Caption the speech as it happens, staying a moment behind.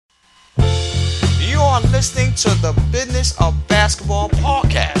listening to the Business of Basketball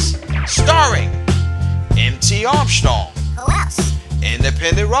podcast, starring MT Armstrong. Who else?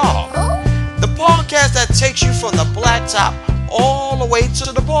 Independent Rob. Who? The podcast that takes you from the blacktop all the way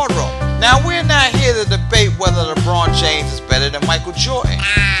to the boardroom. Now, we're not here to debate whether LeBron James is better than Michael Jordan.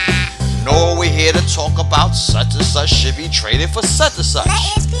 Nor are we here to talk about such and such should be traded for such and such. Let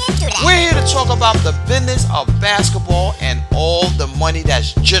ESPN do that. We're here to talk about the business of basketball and all the money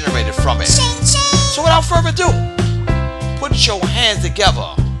that's generated from it. Ching, ching. So without further ado, put your hands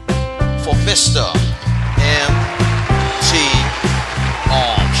together for Mr. M.T.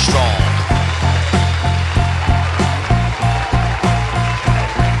 Armstrong.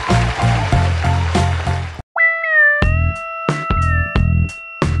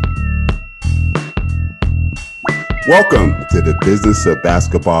 Welcome to the Business of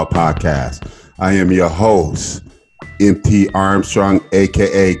Basketball podcast. I am your host, MT Armstrong,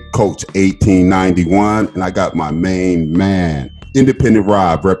 aka Coach 1891, and I got my main man, Independent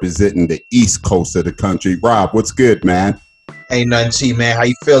Rob, representing the East Coast of the country. Rob, what's good, man? Ain't nothing, T, man. How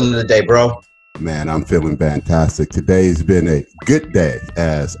you feeling today, bro? Man, I'm feeling fantastic. Today's been a good day,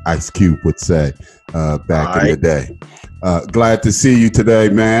 as Ice Cube would say back in the day. Glad to see you today,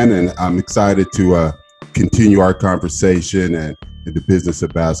 man, and I'm excited to continue our conversation and the business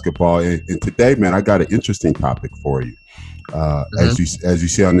of basketball. And today, man, I got an interesting topic for you. As you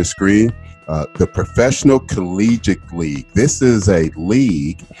see on the screen, the Professional Collegiate League. This is a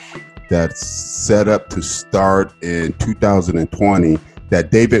league that's set up to start in 2020 that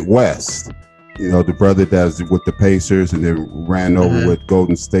David West, you know, the brother that's with the Pacers and then ran over with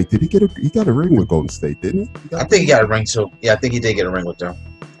Golden State. Did he got a ring with Golden State, didn't he? I think he got a ring too. Yeah, I think he did get a ring with them.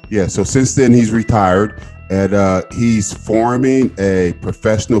 Yeah, so since then he's retired, and he's forming a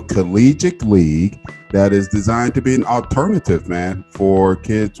professional collegiate league that is designed to be an alternative, man, for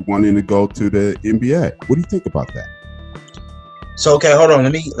kids wanting to go to the NBA. What do you think about that? So, okay, hold on.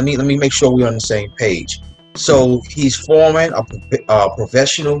 Let me make sure we're on the same page. So he's forming a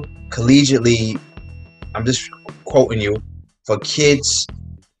professional collegiate league. I'm just quoting you, for kids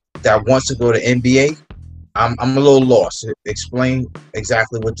that wants to go to NBA. I'm a little lost. Explain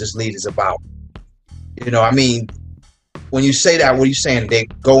exactly what this league is about. You know, I mean, when you say that, what are you saying? They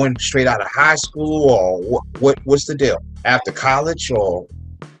going straight out of high school, or what's the deal? After college, or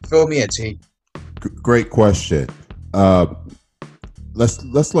fill me in, T? Great question.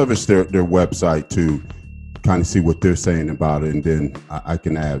 Let's leverage their website to kind of see what they're saying about it, and then I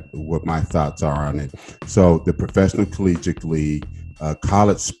can add what my thoughts are on it. So the Professional Collegiate League,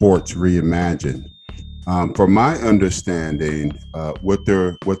 college sports reimagined. From my understanding, what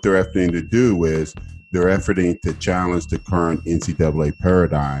they're efforting to do is they're efforting to challenge the current NCAA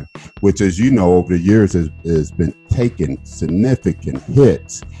paradigm, which, as you know, over the years has been taking significant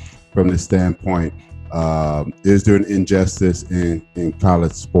hits from the standpoint, is there an injustice in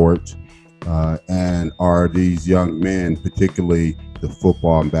college sports? And are these young men, particularly the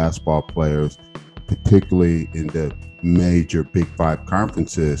football and basketball players, particularly in the major Big Five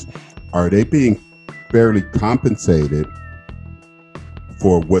conferences, are they being fairly compensated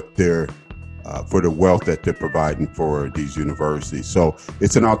for what they're for the wealth that they're providing for these universities? So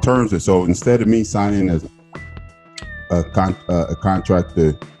it's an alternative. So instead of me signing as a contract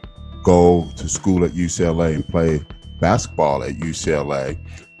to go to school at UCLA and play basketball at UCLA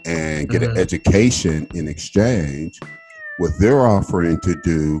and get an education in exchange, what they're offering to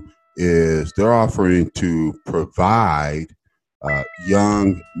do is they're offering to provide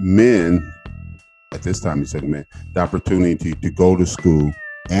young men, at this time he said men, the opportunity to go to school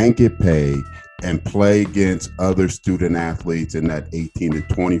and get paid and play against other student athletes in that 18 to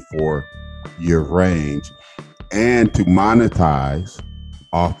 24 year range, and to monetize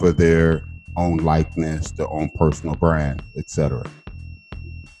off of their own likeness, their own personal brand, etc.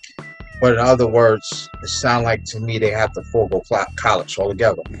 But in other words, it sounds like to me they have to forego college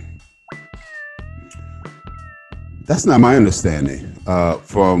altogether. That's not my understanding.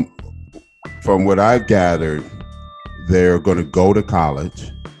 From what I've gathered, they're going to go to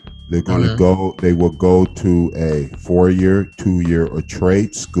college. They're going to go. They will go to a 4-year, 2-year, or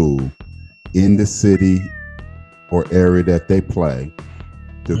trade school in the city or area that they play.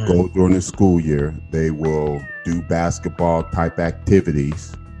 To go during the school year, they will do basketball type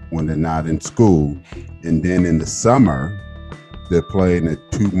activities when they're not in school, and then in the summer, they're playing a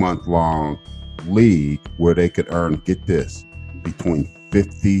 2-month-long league where they could earn, get this, between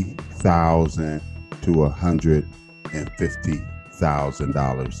 $50,000 to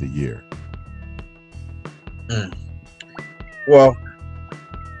 $150,000 a year. Well,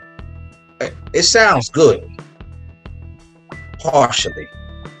 it sounds good, partially.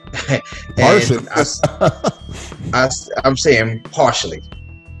 Partially. And I'm saying partially.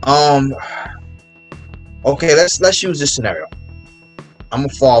 Okay, let's use this scenario. I'm a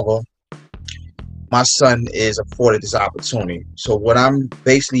father. My son is afforded this opportunity. So what I'm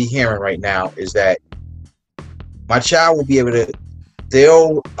basically hearing right now is that my child will be able to,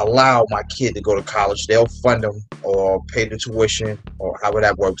 they'll allow my kid to go to college. They'll fund him or pay the tuition or however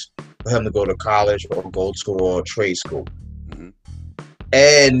that works for him to go to college or go to a trade school. Mm-hmm.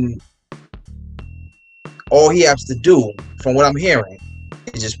 And all he has to do, from what I'm hearing,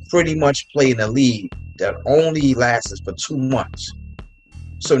 is just pretty much play in a league that only lasts for 2 months.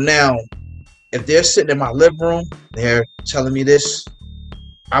 So now, if they're sitting in my living room, they're telling me this,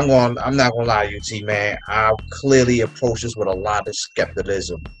 I'm not gonna lie to you, T man. I clearly approach this with a lot of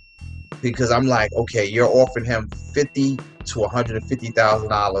skepticism because I'm like, okay, you're offering him $50,000 to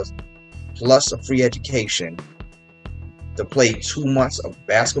 $150,000 plus a free education to play 2 months of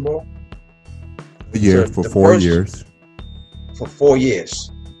basketball. A year for 4 years. For 4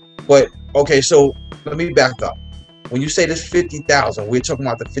 years. But okay, so let me back up. When you say this 50,000, we're talking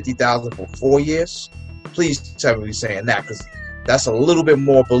about the 50,000 for 4 years. Please tell me what you're saying that, because that's a little bit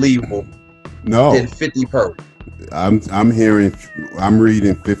more believable than 50 per. I'm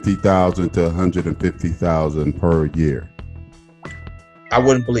reading 50,000 to 150,000 per year. I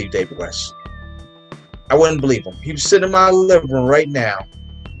wouldn't believe David West. I wouldn't believe him. He was sitting in my living room right now,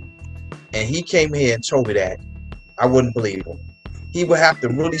 and he came here and told me that. I wouldn't believe him. He would have to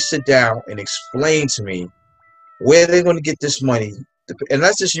really sit down and explain to me where they're going to get this money. And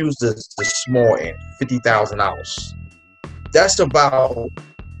let's just use the small end, $50,000. That's about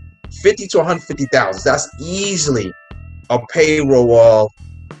 50 to 150,000. That's easily a payroll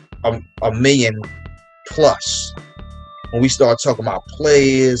of $1 million plus. When we start talking about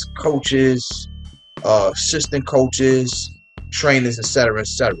players, coaches, assistant coaches, trainers, etc.,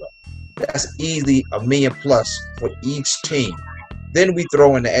 etc., that's easily $1 million plus for each team. Then we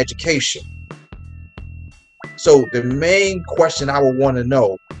throw in the education. So the main question I would want to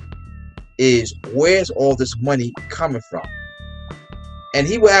know is, where's all this money coming from? And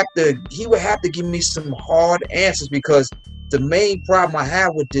he would have to give me some hard answers, because the main problem I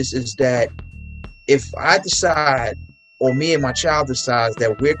have with this is that if I decide, or me and my child decides,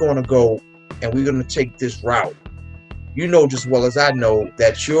 that we're going to go and we're going to take this route, you know just as well as I know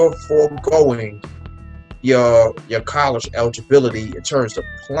that you're foregoing your college eligibility in terms of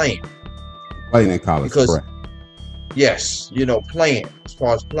playing in college, because, correct. Yes, playing, as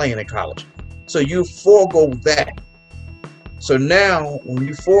far as playing in college. So you forego that. So now, when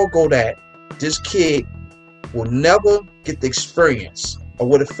you forego that, this kid will never get the experience of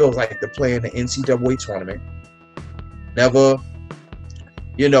what it feels like to play in the NCAA tournament. Never,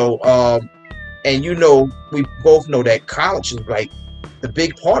 and we both know that college is like, the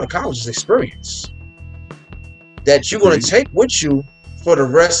big part of college is experience that you're going to take with you for the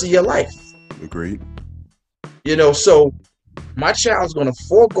rest of your life. Agreed. So my child's going to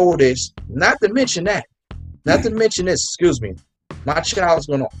forego this, not to mention this, excuse me. My child's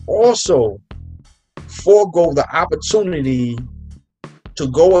going to also forego the opportunity to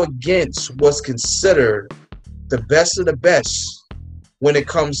go against what's considered the best of the best when it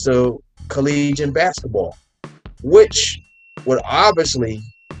comes to collegiate basketball, which would obviously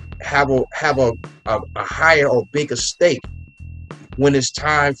have a higher or bigger stake when it's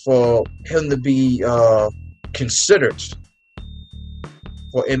time for him to be considered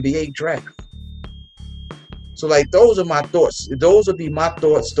for NBA draft. So those are my thoughts. Those would be my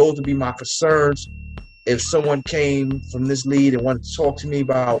thoughts. Those would be my concerns. If someone came from this league and wanted to talk to me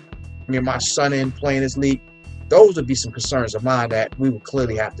about bringing my son in playing this league, those would be some concerns of mine that we would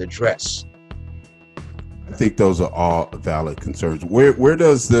clearly have to address. I think those are all valid concerns. Where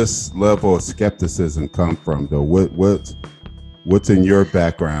does this level of skepticism come from, though? What's in your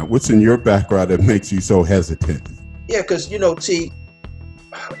background? What's in your background that makes you so hesitant? Yeah, because T,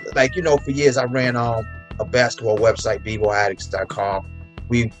 for years I ran a basketball website, BevoAddicts.com.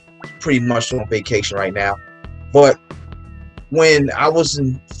 We pretty much on vacation right now, but when I was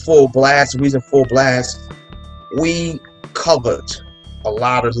in full blast, we covered a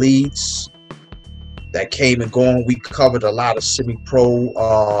lot of leagues that came and gone. We covered a lot of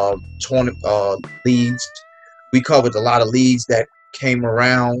semi-pro tournament leagues. We covered a lot of leagues that came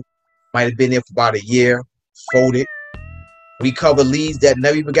around, might have been there for about a year, folded. We covered leagues that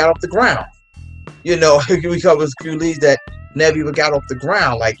never even got off the ground. We covered a few leagues that never even got off the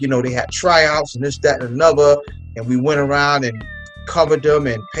ground. They had tryouts and this, that, and another. And we went around and covered them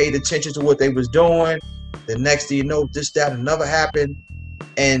and paid attention to what they was doing. The next thing you know, this, that, and another happened.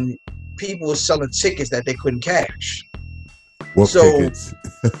 And people were selling tickets that they couldn't cash. Wolf So tickets.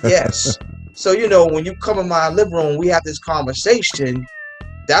 yes. So when you come in my living room, we have this conversation.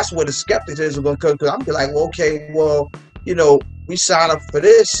 That's where the skepticism going to come. Because I'm be like, well, okay, well, we sign up for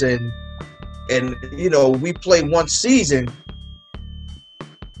this, and we play one season,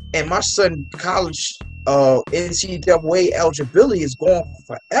 and my son college NCAA eligibility is going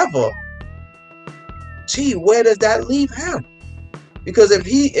forever. Gee, where does that leave him? Because if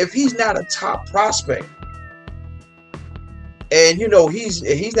he's not a top prospect, and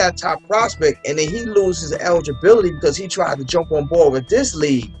he's not a top prospect, and then he loses eligibility because he tried to jump on board with this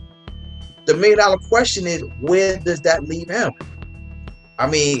league, the $1 million question is, where does that leave him? I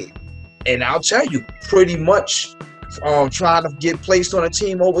mean, and I'll tell you, pretty much trying to get placed on a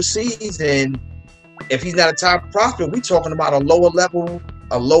team overseas, and if he's not a top prospect, we're talking about a lower level,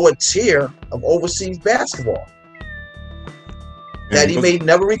 a lower tier of overseas basketball that he may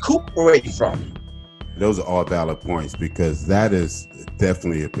never recuperate from. Those are all valid points, because that is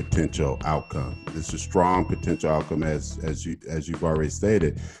definitely a potential outcome. It's a strong potential outcome, as you've already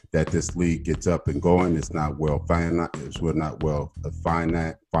stated, that this league gets up and going. It's not well financed.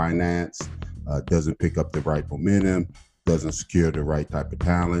 Doesn't pick up the right momentum. Doesn't secure the right type of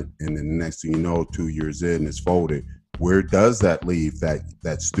talent, and then the next thing you know, 2 years in, it's folded. Where does that leave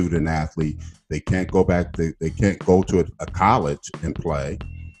that student athlete? They can't go back. They can't go to a college and play.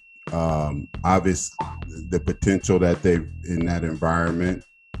 Obviously, the potential that they in that environment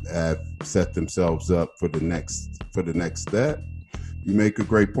have set themselves up for the next step. You make a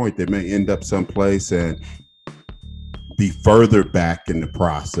great point. They may end up someplace and be further back in the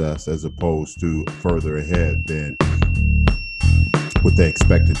process as opposed to further ahead than what they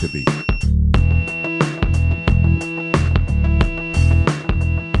expected to be.